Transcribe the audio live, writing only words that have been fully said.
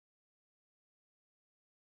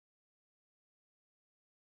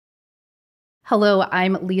Hello,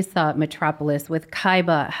 I'm Lisa Metropolis with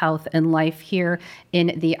Kaiba Health and Life here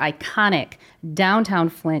in the iconic downtown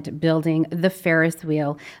Flint building, the Ferris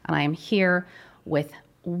Wheel. And I am here with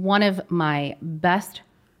one of my best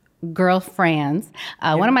girlfriends,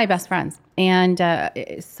 one of my best friends, and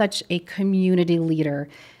such a community leader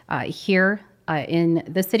here in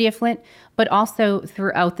the city of Flint, but also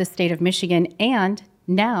throughout the state of Michigan and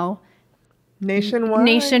now Nationwide.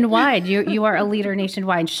 nationwide. You are a leader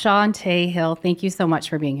nationwide. Shauntae Hill, thank you so much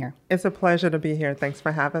for being here. It's a pleasure to be here. Thanks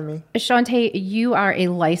for having me. Shauntae, you are a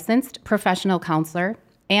licensed professional counselor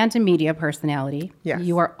and a media personality. Yes.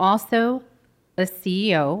 You are also the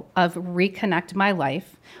CEO of Reconnect My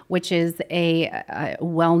Life, which is a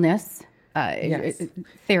wellness Yes.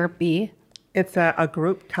 therapy. It's a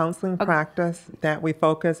group counseling practice that we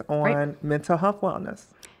focus on Right. mental health wellness.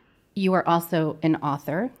 You are also an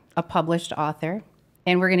author, a published author,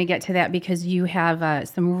 and we're going to get to that because you have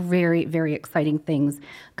some very, very exciting things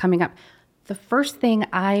coming up. The first thing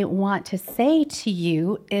I want to say to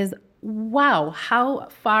you is, wow, how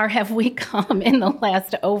far have we come in the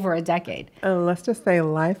last over a decade? Let's just say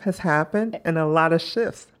life has happened and a lot of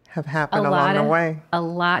shifts have happened along the way. A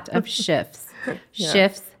lot of shifts. Yeah.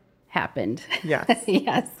 Shifts happened. Yes.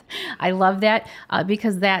 Yes. I love that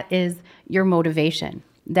because that is your motivation.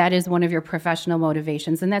 That is one of your professional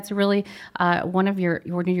motivations, and that's really one of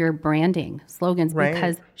your branding slogans. Right.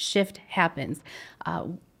 Because shift happens.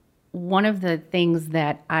 One of the things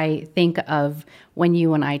that I think of when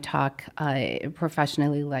you and I talk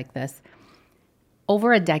professionally like this,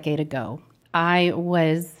 over a decade ago, I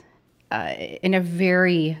was in a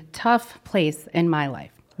very tough place in my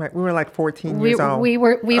life. Right. We were like 14 We years old.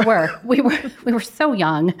 were so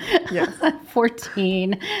young. Yes.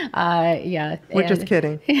 14. Yeah. We're just and-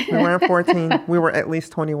 kidding. We weren't 14. We were at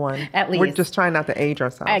least 21. At We're least. just trying not to age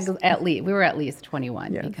ourselves. At least we were at least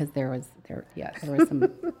 21 Yes. because there was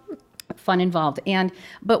some fun involved.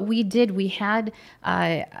 But we had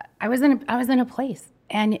I was in a place,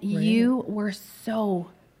 and you were so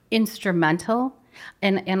instrumental.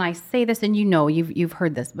 And I say this, and you've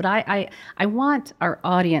heard this, but I want our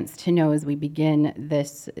audience to know as we begin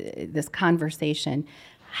this conversation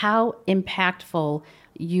how impactful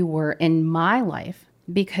you were in my life,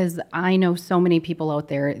 because I know so many people out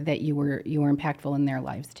there that you were impactful in their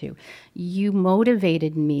lives too. You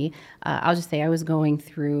motivated me. I'll just say I was going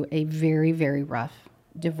through a very, very rough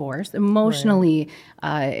divorce, emotionally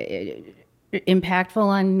impactful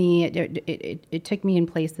on me. It took me in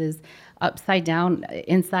places upside down,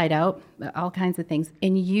 inside out, all kinds of things.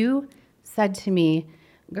 And you said to me,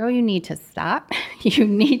 girl, you need to stop. You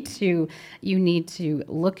need to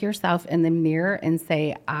look yourself in the mirror and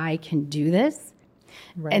say, I can do this.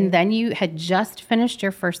 Right. And then you had just finished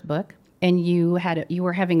your first book, and you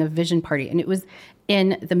were having a vision party, and it was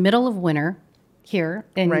in the middle of winter here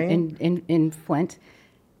in Right. in Flint.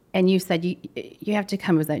 And you said you have to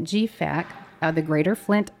come. It was at GFAC, the Greater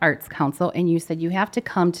Flint Arts Council, and you said you have to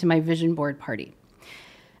come to my vision board party.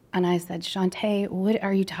 And I said, Shauntae, what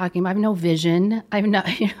are you talking about? I have no vision. I have no,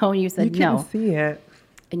 And you said You no. couldn't see it.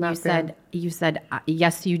 And Not you said,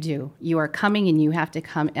 yes, you do. You are coming, and you have to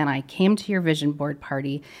come. And I came to your vision board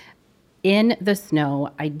party in the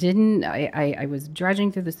snow. I was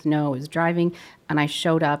dredging through the snow. I was driving, and I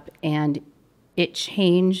showed up, and it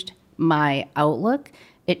changed my outlook.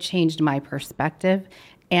 It changed my perspective.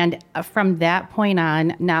 And from that point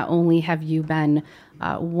on, not only have you been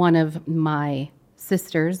one of my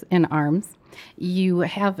sisters in arms, you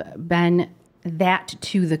have been that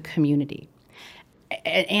to the community.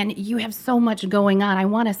 And you have so much going on. I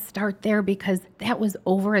want to start there because that was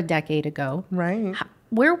over a decade ago. Right.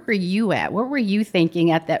 Where were you at? What were you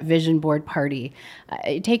thinking at that vision board party?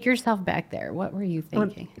 Take yourself back there. What were you Well,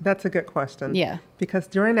 thinking? that's a good question. Yeah. Because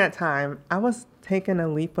during that time, I was taking a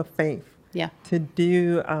leap of faith Yeah. to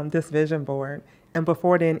do this vision board. And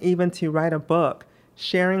before then, even to write a book,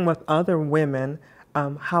 sharing with other women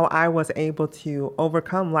how I was able to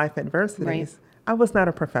overcome life adversities. Right. I was not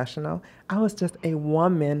a professional. I was just a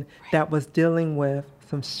woman that was dealing with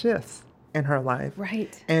some shifts in her life.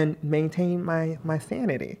 Right. And maintain my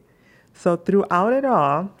sanity. So throughout it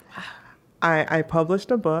all, I published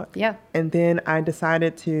a book. Yeah. And then I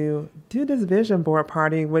decided to do this vision board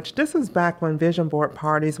party, which this was back when vision board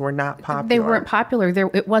parties were not popular. They weren't popular.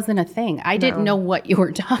 It wasn't a thing. I didn't know what you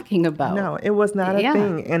were talking about. No, it was not a Yeah.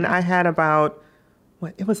 thing. And I had about,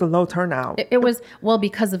 it was a low turnout. It was, well,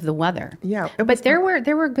 because of the weather. Yeah, it But was there were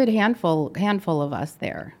a good handful of us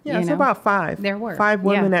there. Yeah, you it's know? about five. There were. Five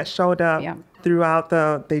women Yeah. that showed up Yeah. throughout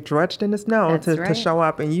they drudged in the snow That's to right. show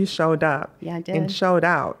up, and you showed up. Yeah, I And did. showed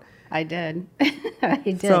out. I did. I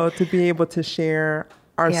did. So to be able to share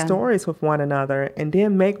our Yeah. stories with one another, and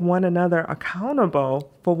then make one another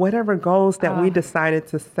accountable for whatever goals that we decided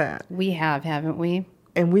to set. We have, haven't we?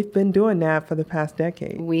 And we've been doing that for the past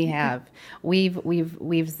decade. We have.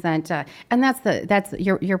 We've sent, and that's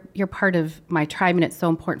you're part of my tribe, and it's so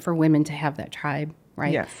important for women to have that tribe,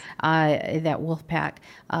 right? Yes. That wolf pack,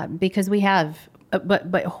 because we have.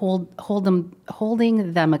 But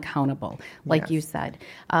holding them accountable, like Yes. you said.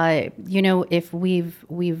 If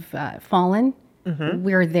we've fallen,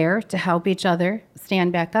 we're there to help each other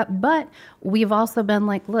stand back up. But we've also been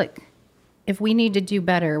like, look, if we need to do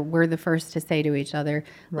better, we're the first to say to each other,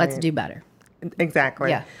 let's Right. do better. Exactly.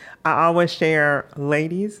 Yeah. I always share,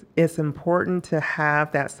 ladies, it's important to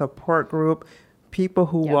have that support group, people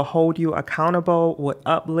who Yeah. will hold you accountable, will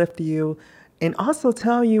uplift you, and also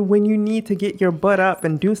tell you when you need to get your butt up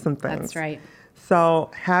and do some things. That's right. So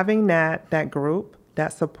having that group,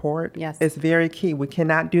 that support Yes. is very key. We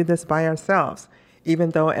cannot do this by ourselves. Even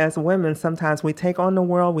though as women, sometimes we take on the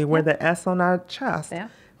world, we wear the S on our chest Yeah.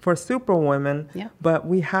 for superwomen, Yeah. but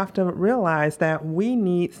we have to realize that we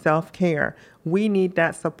need self-care. We need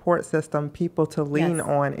that support system, people to lean Yes.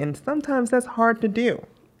 on, and sometimes that's hard to do.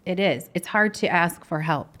 It is. It's hard to ask for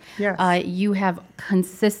help. Yes. You have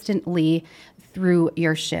consistently through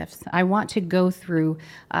your shifts. I want to go through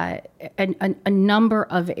a number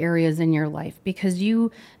of areas in your life because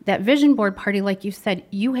that vision board party, like you said,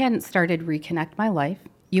 you hadn't started Reconnect My Life.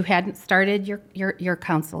 You hadn't started your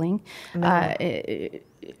counseling.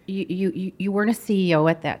 You weren't a CEO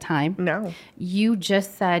at that time. No. You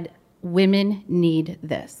just said women need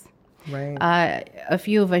this. Right. A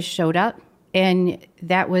few of us showed up, and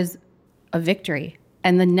that was a victory.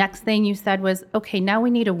 And the next thing you said was, okay, now we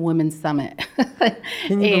need a women's summit.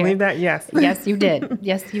 Can you believe that? Yes. Yes, you did.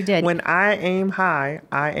 Yes, you did. When I aim high,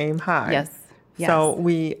 I aim high. Yes. Yes. So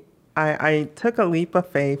I took a leap of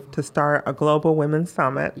faith to start a global women's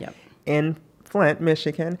summit Yep. in Flint,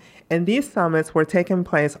 Michigan. And these summits were taking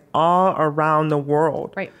place all around the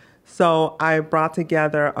world. Right. So I brought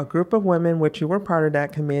together a group of women, which you were part of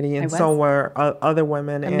that committee, and I so was. were other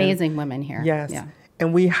women. Amazing women here. Yes. Yeah.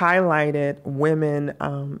 And we highlighted women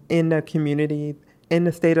in the community in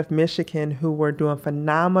the state of Michigan who were doing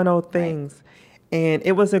phenomenal things. And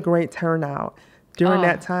it was a great turnout. During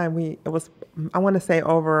that time, it was, I want to say,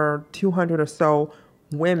 over 200 or so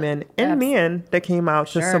women and men that came out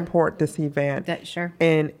to Sure. support this event. Sure.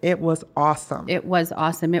 And it was awesome. It was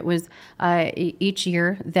awesome. It was each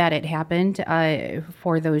year that it happened.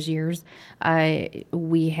 For those years,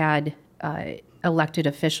 we had elected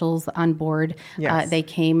officials on board. Yes. They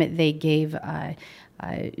came. They gave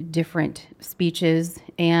different speeches,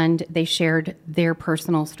 and they shared their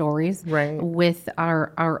personal stories Right. with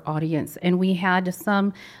our audience. And we had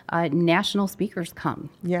some national speakers come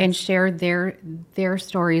Yes. and share their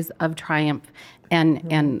stories of triumph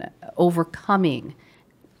and overcoming.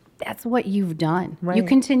 That's what you've done. You Right.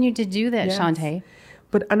 continue to do that, Yes. Shantae.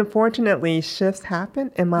 But unfortunately, shifts happen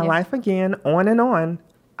in my Yeah. life again, on and on.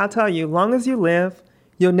 I'll tell you, long as you live,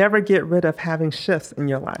 you'll never get rid of having shifts in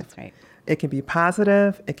your life. That's right. It can be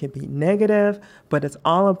positive, it can be negative, but it's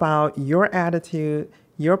all about your attitude,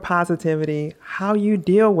 your positivity, how you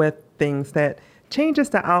deal with things that changes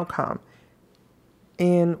the outcome.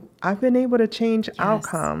 And I've been able to change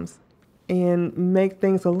outcomes and make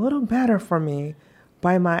things a little better for me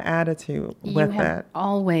by my attitude You with have that.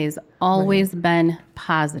 always been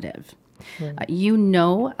positive.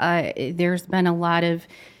 There's been a lot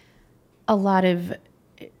of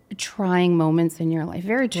trying moments in your life,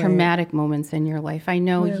 very traumatic moments in your life. I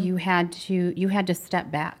know you had to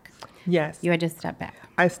step back. Yes. You had to step back.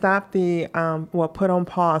 I stopped put on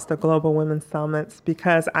pause the Global Women's Summits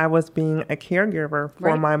because I was being a caregiver for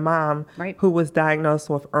Right. my mom, Right. who was diagnosed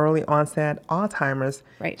with early onset Alzheimer's.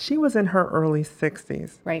 Right. She was in her early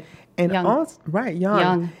 60s. Right. And Young.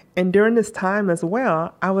 young. And during this time as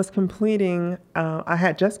well, I was I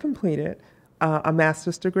had just completed a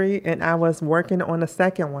master's degree, and I was working on a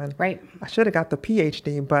second one. Right. I should have got the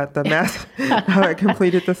PhD, but the I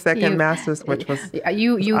completed the second master's, which was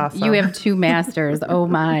You awesome. have two masters. Oh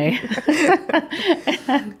my.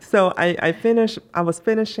 So I was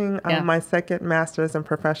finishing Yeah. my second master's in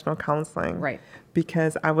professional counseling. Right.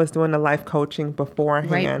 Because I was doing the life coaching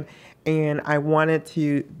beforehand, and I wanted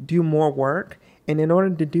to do more work. And in order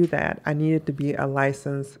to do that, I needed to be a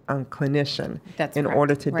licensed clinician That's in correct.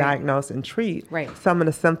 order to Right. diagnose and treat Right. some of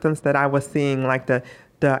the symptoms that I was seeing, like the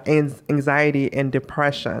anxiety and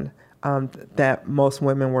depression that most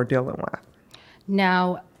women were dealing with.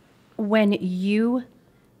 Now, when you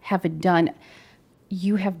have done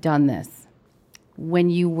this, when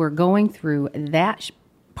you were going through that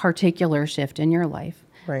particular shift in your life,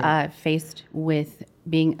 Right. faced with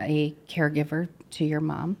being a caregiver to your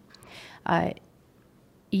mom.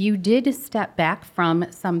 You did step back from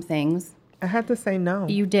some things. I had to say no.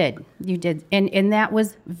 You did. And that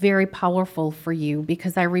was very powerful for you,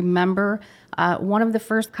 because I remember one of the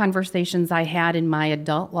first conversations I had in my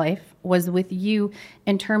adult life was with you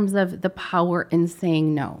in terms of the power in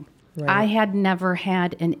saying no. Right. I had never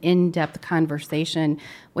had an in-depth conversation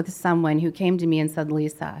with someone who came to me and said,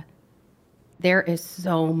 Lisa, there is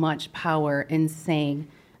so much power in saying,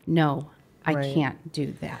 no, I Right. can't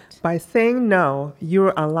do that. By saying no,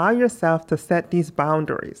 you allow yourself to set these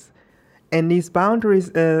boundaries. And these boundaries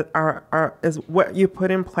is what you put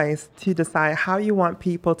in place to decide how you want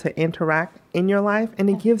people to interact in your life, and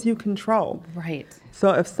it gives you control. Right.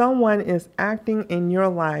 So if someone is acting in your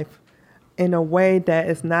life in a way that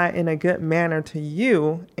is not in a good manner to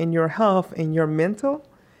you, in your health, in your mental,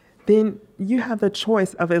 then you have the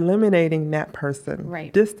choice of eliminating that person,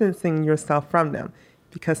 Right. distancing yourself from them.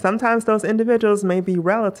 Because sometimes those individuals may be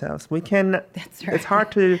relatives. That's right. It's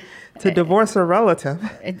hard to divorce a relative.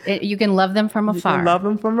 You can love them from You afar. can love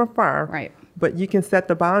them from afar. Right. But you can set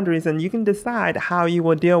the boundaries and you can decide how you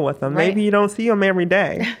will deal with them. Right. Maybe you don't see them every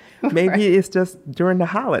day. Maybe Right. it's just during the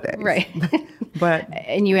holidays. Right. But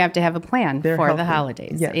And you have to have a plan They're for the healthy.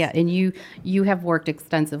 holidays. Yes. Yeah. And you have worked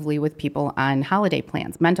extensively with people on holiday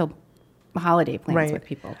plans, mental holiday plans right. with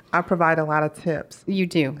people. I provide a lot of tips You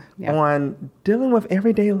do. Yeah. on dealing with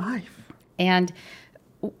everyday life. And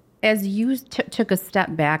as you took a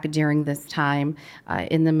step back during this time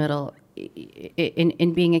in the middle,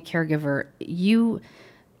 in being a caregiver, you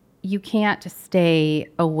can't stay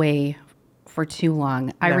away for too long.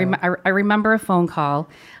 No. I remember a phone call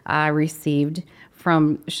I received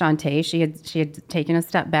from Shantae. She had taken a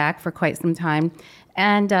step back for quite some time.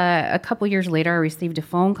 And a couple years later, I received a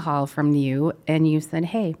phone call from you, and you said,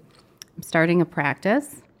 hey, I'm starting a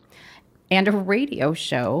practice and a radio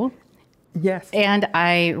show, Yes. and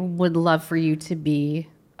I would love for you to be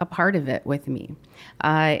a part of it with me.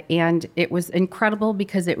 And it was incredible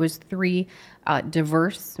because it was three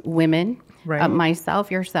diverse women, Right. myself,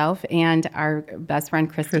 yourself, and our best friend,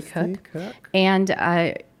 Christy Cook. And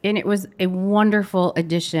it was a wonderful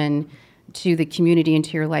addition to the community and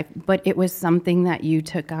to your life, but it was something that you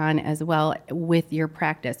took on as well with your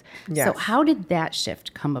practice. Yes. So how did that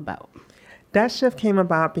shift come about? That shift came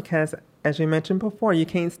about because, as you mentioned before, you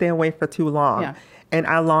can't stay away for too long. Yeah. And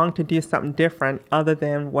I longed to do something different other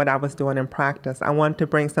than what I was doing in practice. I wanted to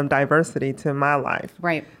bring some diversity to my life.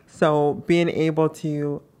 Right. So being able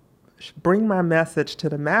to bring my message to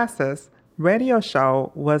the masses, radio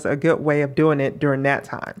show was a good way of doing it during that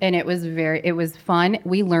time. And it was fun.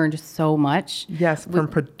 We learned so much. Yes, from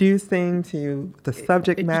producing to the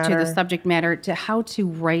subject matter. To the subject matter, to how to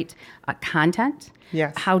write content.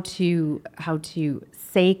 Yes. How to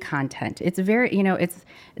say content. It's very,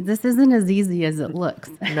 this isn't as easy as it looks.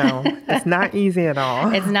 No, it's not easy at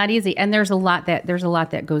all. It's not easy, and there's a lot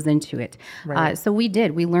that goes into it. Right. So we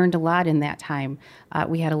learned a lot in that time.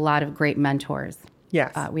 We had a lot of great mentors.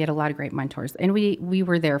 Yes. We had a lot of great mentors, and we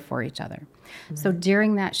were there for each other. So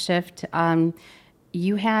during that shift,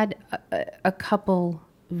 you had a couple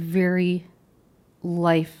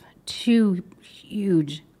two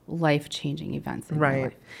huge life-changing events in your Right.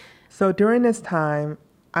 life. So during this time,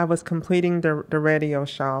 I was completing the radio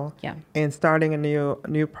show Yeah. and starting a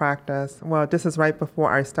new practice. Well, this is right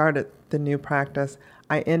before I started the new practice.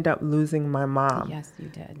 I ended up losing my mom Yes, you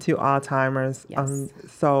did. to Alzheimer's. Yes.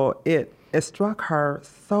 So it struck her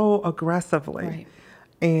so aggressively, Right.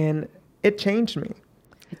 and it changed me.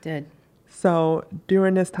 It did. So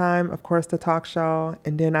during this time, of course, the talk show,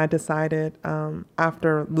 and then I decided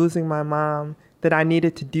after losing my mom that I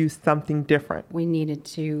needed to do something different. We needed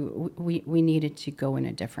to go in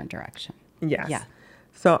a different direction. Yes. Yeah.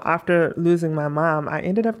 So after losing my mom, I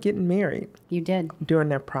ended up getting married You did. during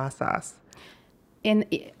that process. And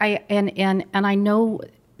I know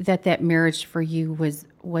that marriage for you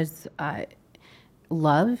was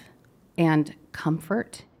love and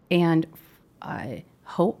comfort and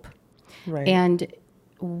hope. Right. And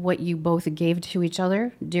what you both gave to each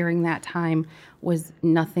other during that time was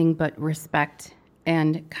nothing but respect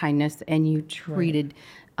and kindness, and you treated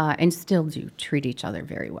and still do treat each other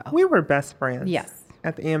very well. We were best friends. Yes.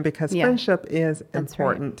 At the end, because Yeah. friendship is That's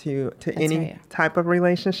important to any right. type of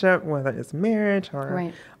relationship, whether it's marriage or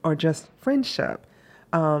Right. or just friendship.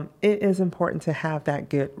 It is important to have that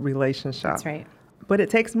good relationship. That's right. But it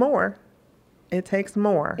takes more. It takes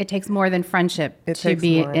more It takes more than friendship It to takes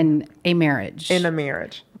be more. in a marriage. in a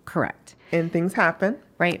marriage. Correct. And things happen.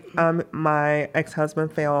 Right. My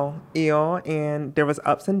ex-husband fell ill, and there was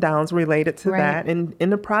ups and downs related to Right. that. And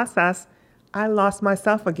in the process, I lost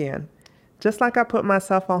myself again Just like I put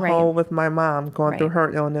myself on Right. hold with my mom going through Right.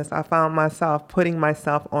 her illness, I found myself putting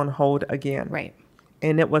myself on hold again. Right.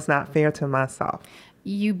 And it was not fair to myself.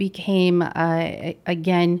 You became,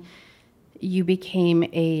 again, you became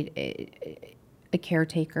a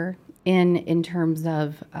caretaker in terms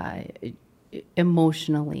of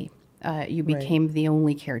emotionally. You became the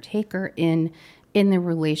only caretaker in the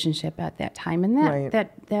relationship at that time, and Right.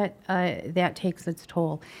 that takes its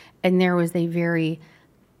toll. And there was a very,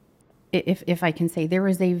 if I can say, there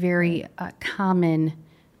was a very common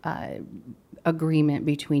agreement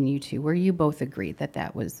between you two, where you both agreed that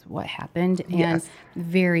that was what happened, and Yes.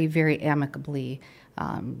 very, very amicably,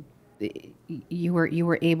 you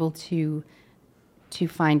were able to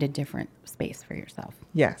find a different space for yourself.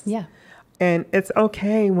 Yes. Yeah, And it's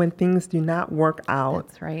okay when things do not work out.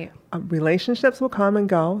 that's right. Relationships will come and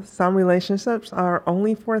go. Some relationships are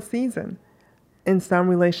only for a season, and some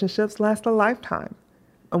relationships last a lifetime.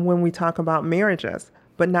 And when we talk about marriages,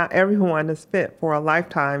 but not everyone is fit for a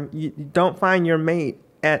lifetime. You don't find your mate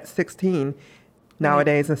at 16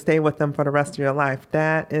 nowadays and stay with them for the rest of your life.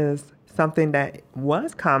 That is something that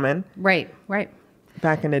was common Right, right,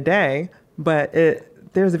 back in the day, but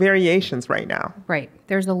there's variations right now. right.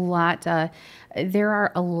 There's a lot. There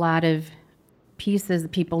are a lot of pieces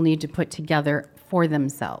that people need to put together for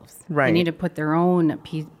themselves. They Right. need to put their own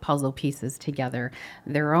puzzle pieces together,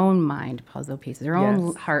 their own mind puzzle pieces, their own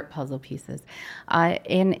Yes. heart puzzle pieces,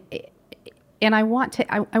 and I want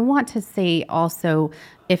to say also,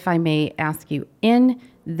 if I may ask you, in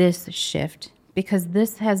this shift, because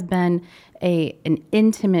this has been an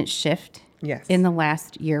intimate shift. Yes. In the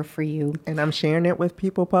last year for you. And I'm sharing it with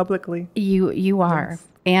people publicly. You are. Yes.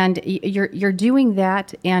 And you're doing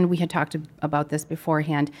that, and we had talked about this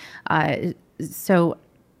beforehand. So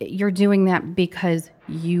you're doing that because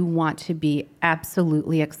you want to be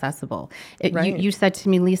absolutely accessible. Right. You said to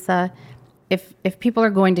me, Lisa, if people are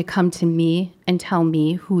going to come to me and tell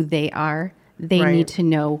me who they are, they Right. need to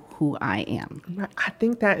know who I am. I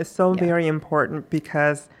think that is so very important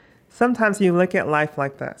because sometimes you look at life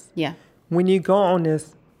like this. Yeah. When you go on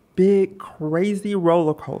this big, crazy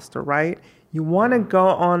roller coaster, right? You want to go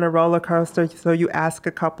on a roller coaster, so you ask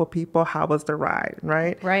a couple people, how was the ride,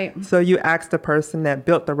 right? Right. So you ask the person that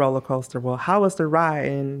built the roller coaster, well, how was the ride?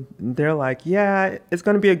 And they're like, yeah, it's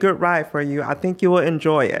going to be a good ride for you. I think you will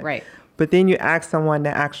enjoy it. Right. But then you ask someone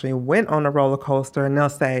that actually went on a roller coaster, and they'll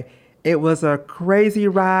say, it was a crazy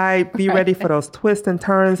ride. Be ready for those twists and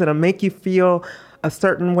turns. It'll make you feel a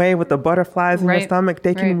certain way with the butterflies in your Right. stomach.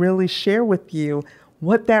 They can Right. really share with you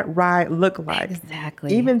what that ride looked like.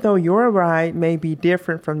 Exactly. Even though your ride may be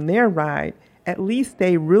different from their ride, at least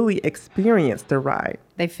they really experienced the ride.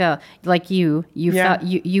 They felt like you Yeah. felt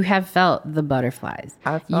you have felt the butterflies.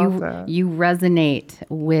 I felt that. You resonate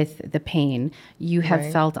with the pain. You have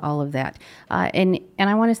Right. felt all of that. And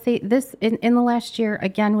I want to say this in the last year,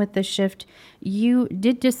 again with the shift, you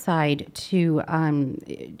did decide to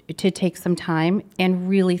take some time and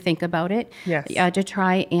really think about it. Yes. To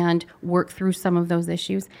try and work through some of those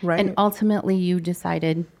issues. Right. And ultimately you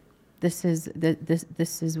decided this is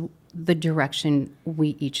the direction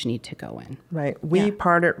we each need to go in. Right. We Yeah.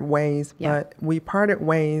 parted ways, Yeah. but we parted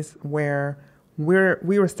ways where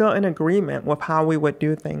we were still in agreement with how we would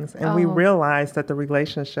do things. And we Oh. realized that the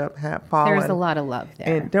relationship had fallen. There's a lot of love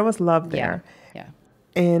there. And there was love Yeah, there. yeah.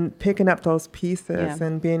 And picking up those pieces Yeah.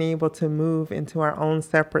 and being able to move into our own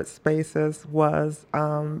separate spaces was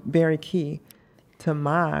very key to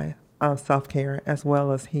my self-care as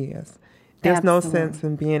well as his. There's no Absolutely. sense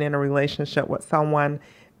in being in a relationship with someone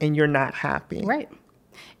and you're not happy. Right.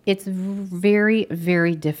 It's very,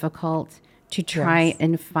 very difficult to try Yes.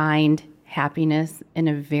 and find happiness in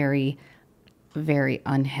a very, very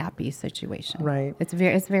unhappy situation. Right. It's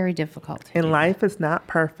very difficult. to And do. life is not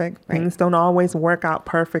perfect. Right. Things don't always work out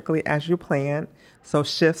perfectly as you planned. So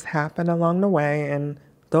shifts happen along the way. And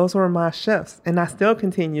those were my shifts. And I still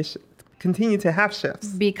continue to have shifts.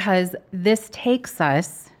 Because this takes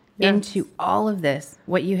us Yes. into all of this,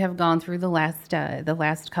 what you have gone through the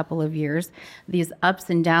last couple of years, these ups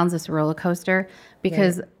and downs, this roller coaster.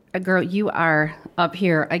 Because, girl, you are up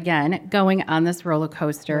here again, going on this roller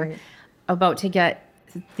coaster, Right. about to get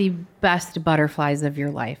the best butterflies of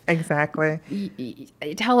your life. Exactly.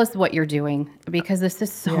 Tell us what you're doing, because this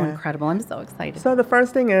is so Yeah. incredible. I'm so excited. So the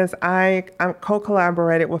first thing is I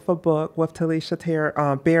co-collaborated with a book with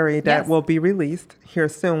Talisha Berry that Yes. will be released here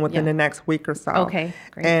soon within Yeah. the next week or so. Okay,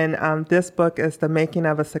 great. And this book is The Making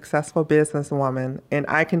of a Successful Businesswoman. And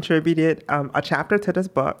I contributed a chapter to this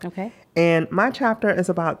book. Okay. And my chapter is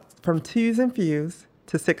about from twos and fews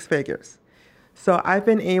to six figures. So I've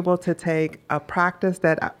been able to take a practice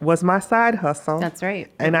that was my side hustle. That's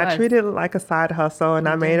right. And I treated it like a side hustle, and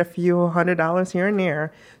I made a few $100s here and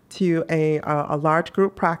there, to a large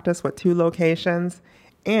group practice with 2 locations,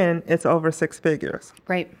 and it's over 6 figures.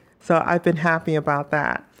 Right. So I've been happy about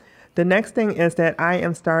that. The next thing is that I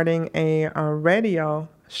am starting a radio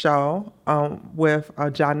show with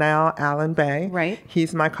Janelle Allen Bay. Right.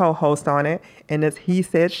 He's my co-host on it, and it's He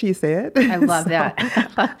Said, She Said. I love that.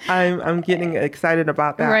 I'm getting excited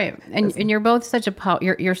about that. Right, and you're both such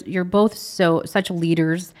you're both such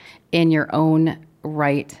leaders in your own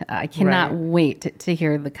right. I cannot wait to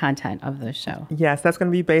hear the content of the show. Yes, that's going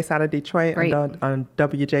to be based out of Detroit on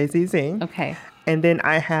WJZZ. Okay. And then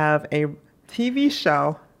I have a TV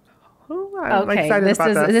show. I'm Okay, excited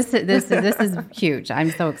about this. This is huge.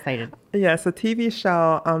 I'm so excited. Yes, a TV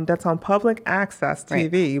show that's on public access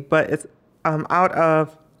TV, but it's out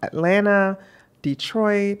of Atlanta,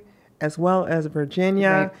 Detroit, as well as Virginia.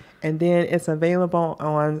 Right. And then it's available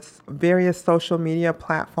on various social media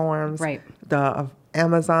platforms. Right. The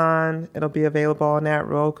Amazon, it'll be available on that,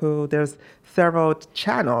 Roku. There's several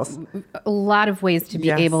channels. A lot of ways to be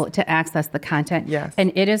Yes. able to access the content. Yes.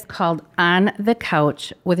 And it is called On the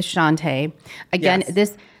Couch with Shantae. Again,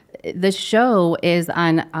 Yes. the show is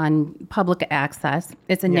on public access.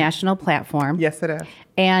 It's a national platform. Yes, it is.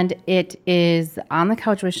 And it is On the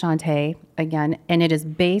Couch with Shantae, again, and it is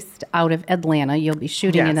based out of Atlanta. You'll be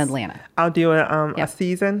shooting in Yes. Atlanta. I'll do a Yep.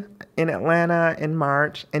 season in Atlanta in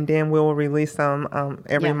March, and then we'll release them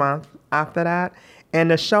every Yeah. month after that.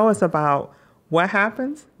 And the show is about what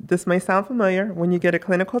happens. This may sound familiar when you get a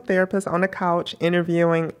clinical therapist on the couch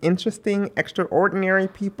interviewing interesting, extraordinary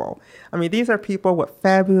people. I mean, these are people with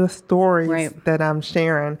fabulous stories Right. that I'm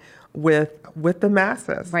sharing with the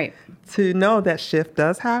masses. Right. To know that shift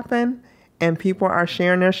does happen, and people are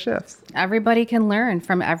sharing their shifts. Everybody can learn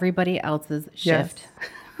from everybody else's Yes. shift.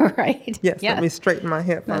 Right? Yes, let me straighten my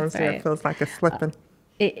headphones That's here. right. It feels like it's slipping.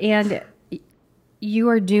 And you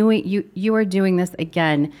are doing this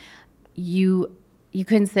again. You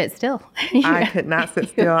couldn't sit still. I could not sit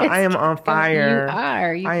still. I am on fire. You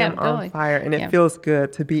are. You I kept am on going. fire, and Yeah. it feels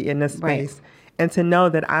good to be in this Right. space and to know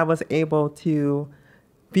that I was able to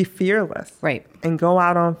be fearless, Right. and go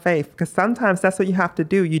out on faith. Because sometimes that's what you have to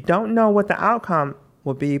do. You don't know what the outcome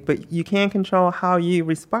will be, but you can control how you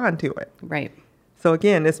respond to it. Right. So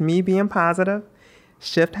again, it's me being positive.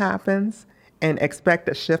 Shift happens, and expect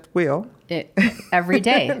that shift will. Every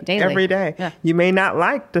day, daily. Every day. Yeah. You may not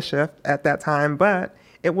like the shift at that time, but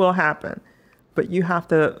it will happen. But you have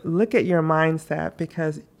to look at your mindset,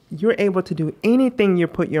 because you're able to do anything you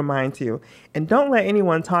put your mind to. And don't let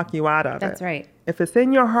anyone talk you out of it. That's right. If it's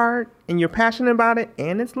in your heart and you're passionate about it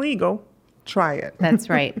and it's legal, try it. That's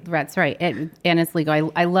right. That's right. And it's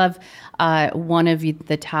legal. I love one of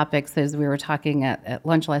the topics, as we were talking at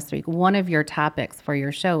lunch last week, one of your topics for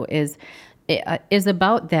your show is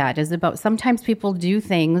about that, is about sometimes people do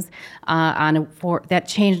things that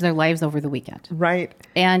change their lives over the weekend. Right.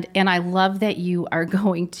 And I love that you are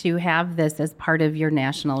going to have this as part of your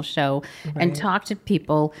national show and talk to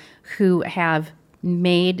people who have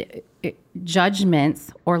made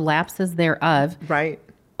judgments or lapses thereof Right.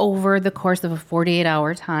 over the course of a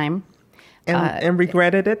 48-hour time. And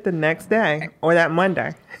regretted it the next day or that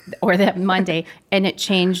Monday. Or that Monday, and it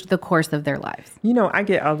changed the course of their lives. You know, I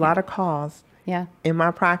get a lot of calls Yeah. in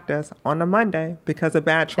my practice on a Monday because of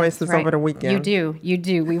bad choices That's right. over the weekend. You do. You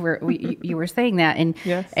were saying that, and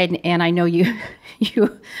Yes. and I know you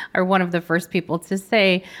are one of the first people to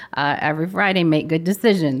say every Friday, make good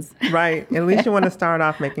decisions. Right. At least you want to start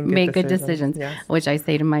off making good decisions. Yes. Which I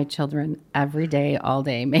say to my children every day, all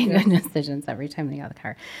day. Make good decisions every time they get out of the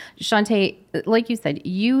car. Shantae, like you said,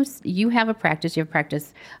 you have a practice. You have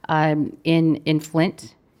practice in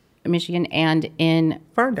Flint, Michigan, and in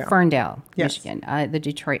Ferndale, Yes. Michigan, the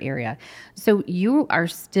Detroit area. So you are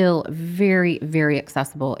still very, very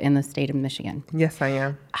accessible in the state of Michigan. Yes, I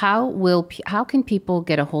am. How can people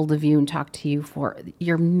get a hold of you and talk to you for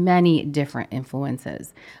your many different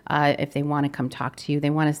influences? If they want to come talk to you,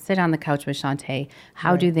 they want to sit on the couch with Shantae,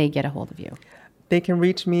 how do they get a hold of you? They can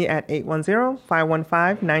reach me at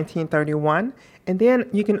 810-515-1931. And then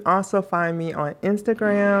you can also find me on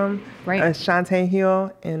Instagram as Shantae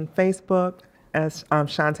Hill, and Facebook as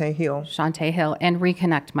Shantae Hill. Shantae Hill, and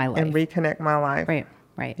Reconnect My Life. And Reconnect My Life.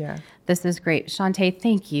 Right. Yeah. This is great. Shantae,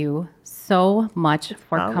 thank you so much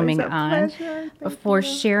for Always coming a on, pleasure. Thank for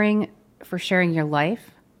you. sharing your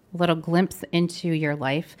life, a little glimpse into your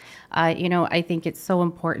life. I think it's so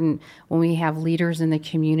important when we have leaders in the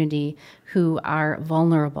community who are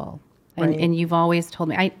vulnerable And, Right. and you've always told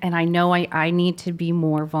me, I know I need to be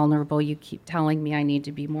more vulnerable. You keep telling me I need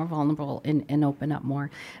to be more vulnerable and open up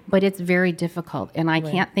more. But it's very difficult. And I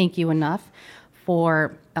can't thank you enough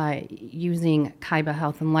for using Kaiba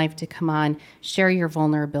Health and Life to come on, share your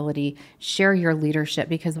vulnerability, share your leadership,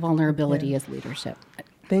 because vulnerability is leadership.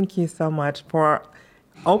 Thank you so much for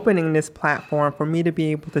opening this platform for me to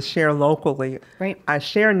be able to share locally. Right. I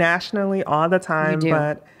share nationally all the time, do.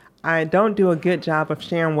 but I don't do a good job of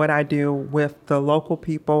sharing what I do with the local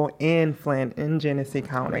people in Flint, in Genesee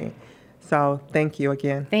County. So thank you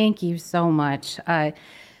again. Thank you so much.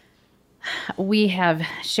 We have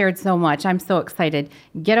shared so much. I'm so excited.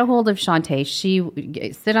 Get a hold of Shantae.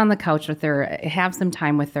 Sit on the couch with her, have some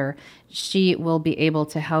time with her. She will be able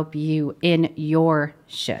to help you in your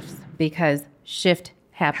shifts, because shift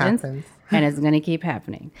happens. And it's going to keep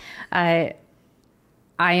happening. I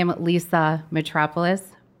am Lisa Metropolis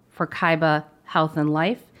for Kaiba Health and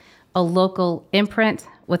Life, a local imprint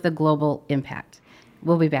with a global impact.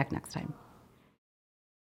 We'll be back next time.